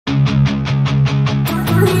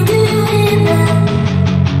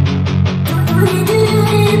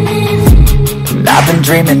been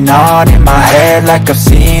dreaming on in my head like I've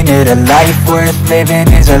seen it. A life worth living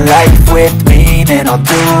is a life with meaning. I'll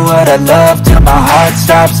do what I love till my heart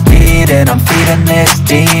stops beating. I'm feeding this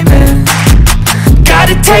demon. Got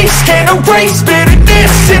a taste, can't erase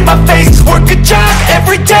bitterness in my face. Work a job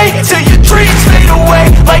every day till your dreams fade away.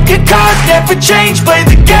 Like a card, never change, play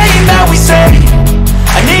the game that we say.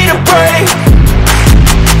 I need a break.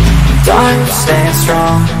 I'm staying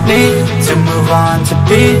strong, need to move on to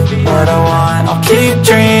be what I want. I'll keep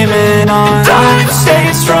dreaming on. I'm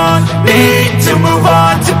staying strong, need to move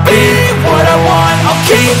on to be what I want. I'll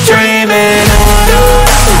keep dreaming on.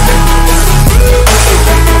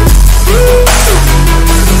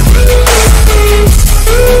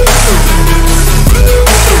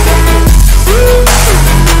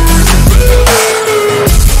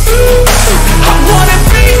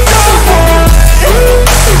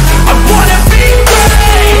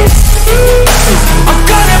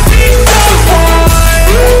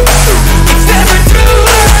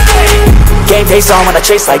 Face on when I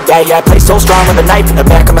chase like that. Yeah, I play so strong with a knife in the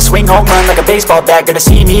back. I'ma swing home run like a baseball bat. Gonna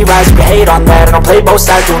see me rise, you can hate on that. I don't play both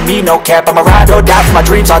sides, doing me no cap. I'ma ride or die for my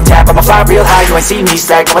dreams on tap. I'ma fly real high, you ain't see me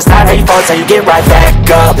slack. No, it's not how you fall, it's how you get right back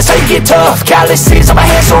up. That's how you get tough. Calluses on my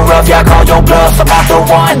hands so rough, yeah, I call your bluff. I'm not the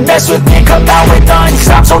one, mess with me, come out with none. Cause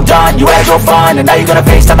I'm so done, you had your fun. And now you're gonna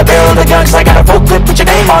face down the barrel of the gun. Cause I got a full clip, put your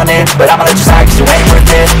name on it. But I'ma let you slide cause you ain't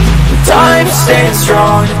worth it. I'm staying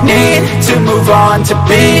strong, need to move on to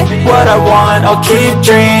be what I want. I'll keep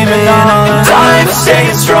dreaming on. I'm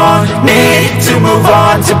staying strong, need to move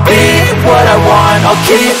on to be what I want. I'll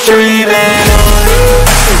keep dreaming on.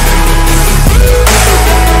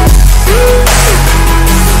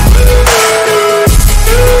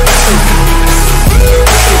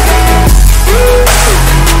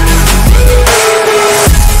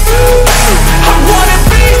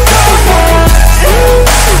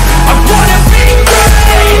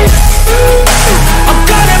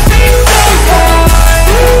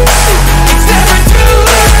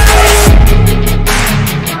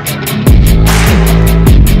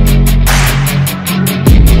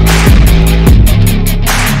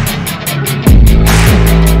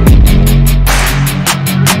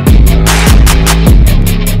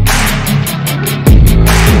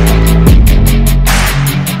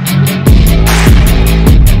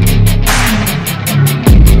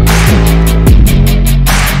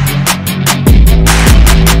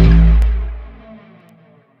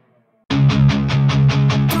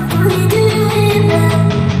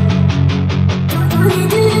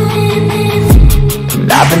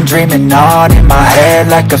 I've been dreaming on in my head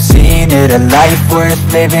like I've seen it. A life worth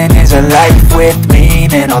living is a life with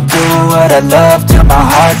meaning. I'll do what I love till my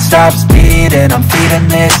heart stops beating. I'm feeding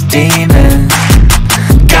this demon.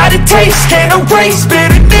 Got a taste, can't erase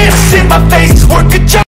bitterness in my face. Work a job.